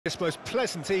This most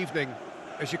pleasant evening.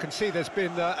 As you can see, there's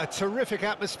been a terrific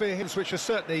atmosphere here, which are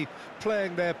certainly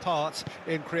playing their part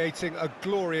in creating a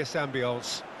glorious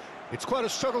ambience. It's quite a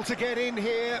struggle to get in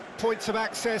here, points of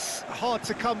access hard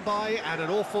to come by, and an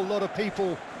awful lot of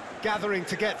people gathering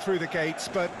to get through the gates,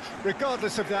 but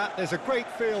regardless of that, there's a great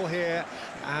feel here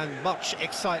and much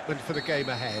excitement for the game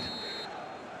ahead.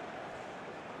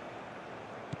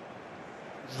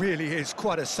 Really is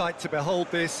quite a sight to behold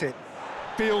this. It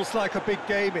feels like a big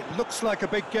game, it looks like a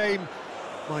big game.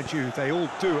 Mind you, they all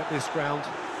do at this ground.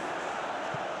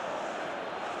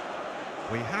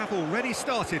 We have already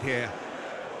started here.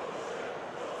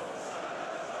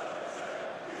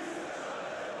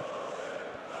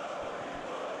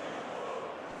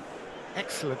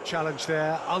 Excellent challenge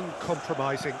there,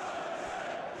 uncompromising.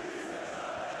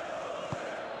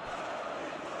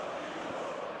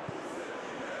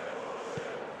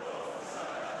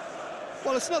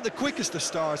 Well, it's not the quickest of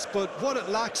starts, but what it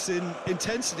lacks in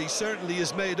intensity certainly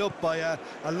is made up by a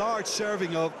large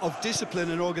serving of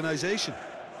discipline and organisation.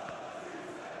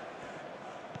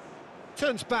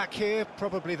 Turns back here,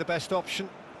 probably the best option.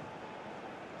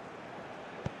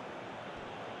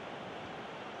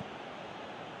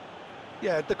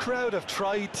 Yeah, the crowd have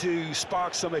tried to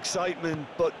spark some excitement,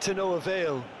 but to no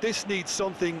avail. This needs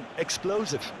something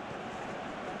explosive.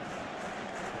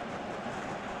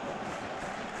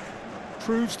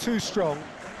 Proves too strong.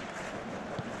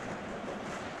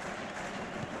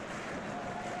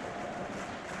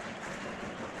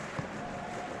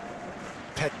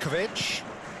 Petkovic.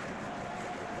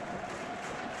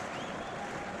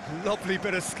 Lovely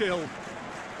bit of skill.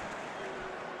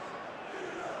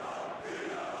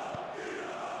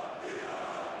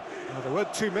 Well, there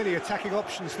weren't too many attacking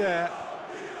options there.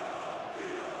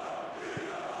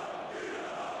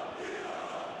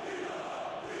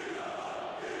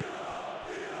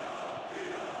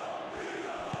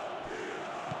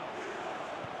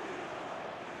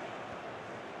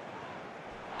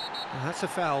 And that's a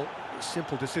foul.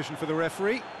 Simple decision for the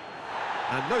referee.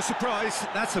 And no surprise,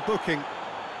 that's a booking.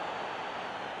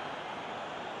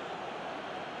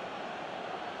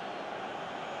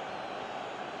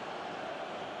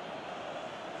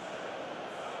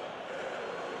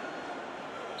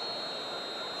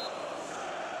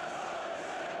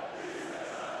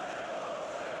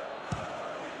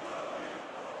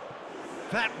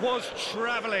 That was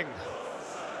travelling.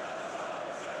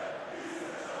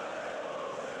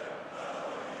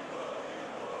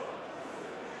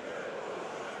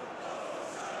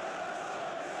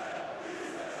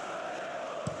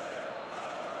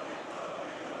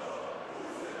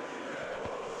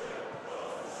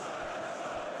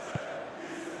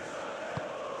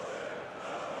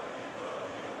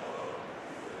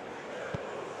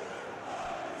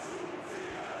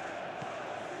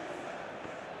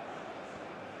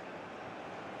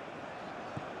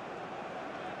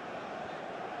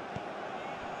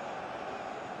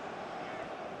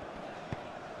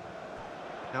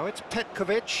 Now it's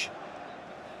Petkovic.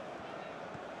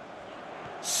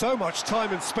 So much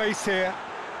time and space here.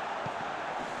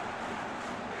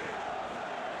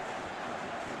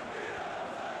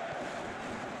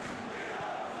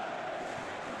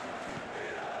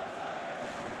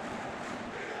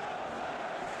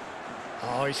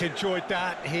 Oh, he's enjoyed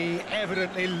that. He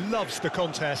evidently loves the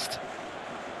contest.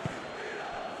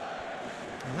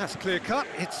 And that's clear cut.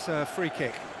 It's a free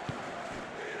kick.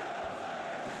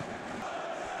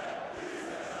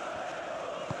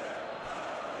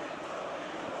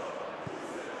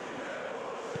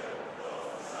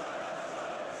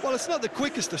 Well, it's not the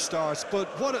quickest of starts, but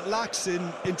what it lacks in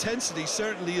intensity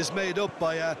certainly is made up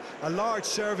by a large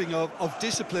serving of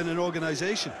discipline and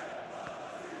organisation.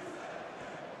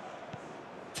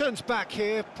 Turns back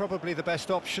here, probably the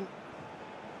best option.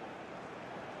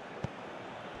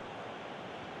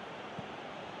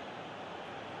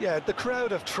 Yeah, the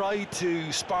crowd have tried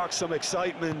to spark some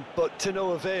excitement, but to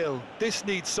no avail. This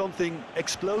needs something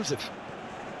explosive.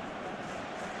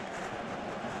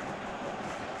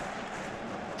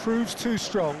 Proves too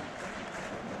strong.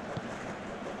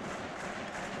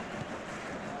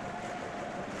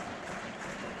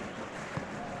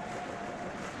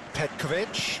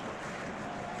 Petkovic.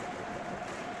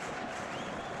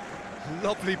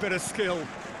 Lovely bit of skill.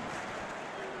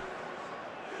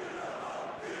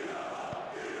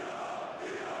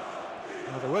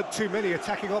 Well, there weren't too many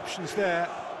attacking options there.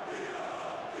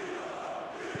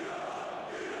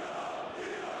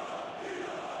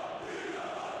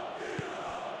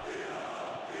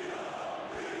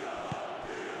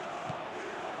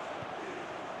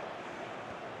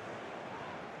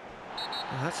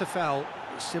 And that's a foul.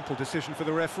 Simple decision for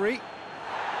the referee.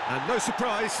 And no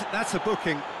surprise, that's a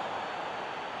booking.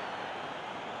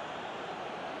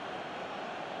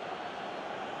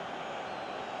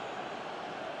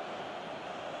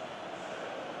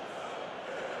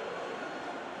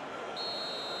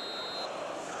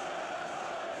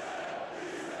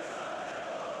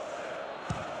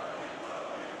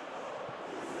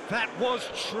 That was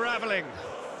travelling.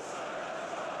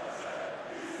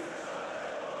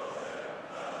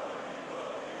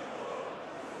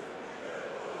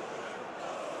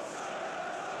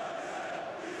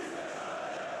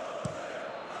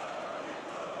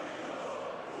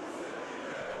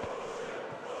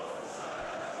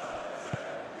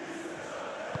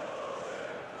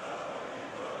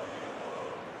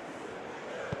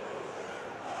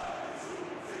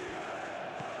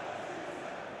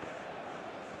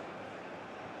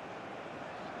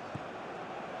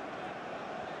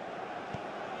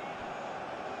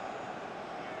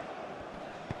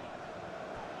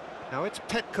 Now it's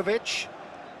Petkovic.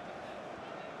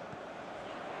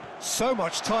 So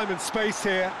much time and space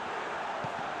here.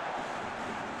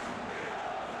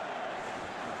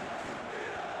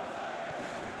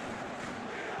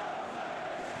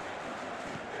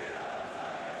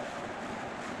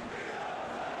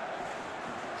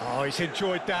 Oh, he's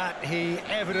enjoyed that. He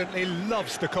evidently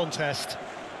loves the contest.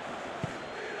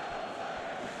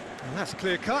 And that's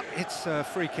clear cut. It's a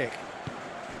free kick.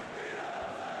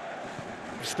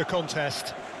 It's the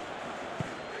contest.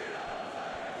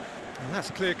 And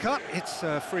that's clear cut. It's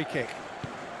a free kick.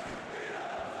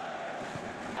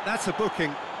 That's a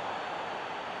booking.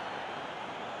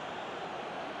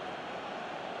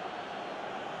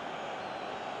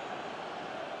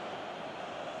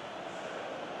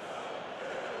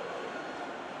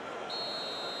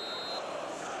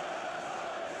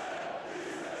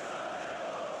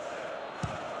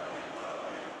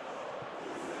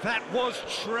 That was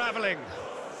travelling.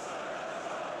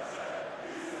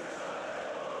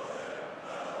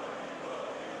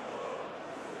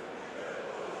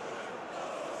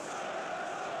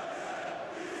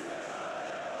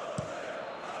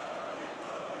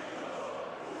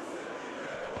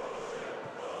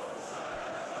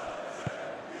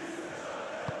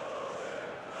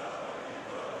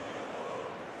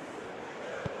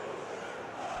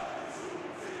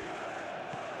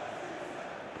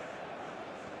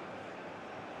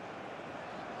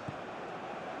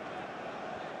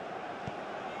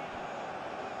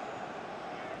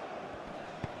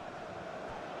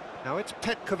 Now it's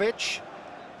Petkovic.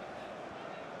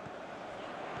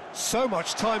 So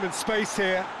much time and space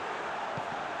here.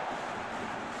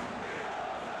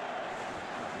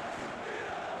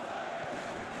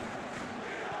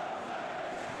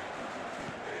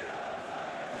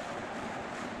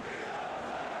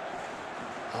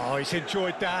 Oh, he's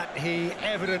enjoyed that. He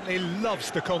evidently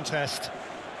loves the contest.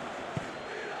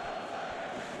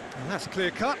 And that's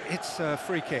clear cut. It's a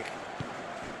free kick.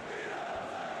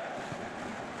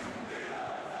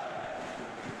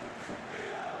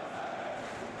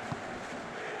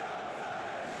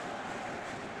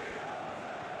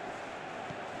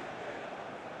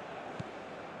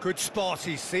 Good spot,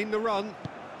 he's seen the run,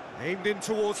 aimed in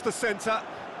towards the centre.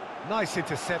 Nice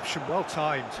interception, well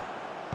timed.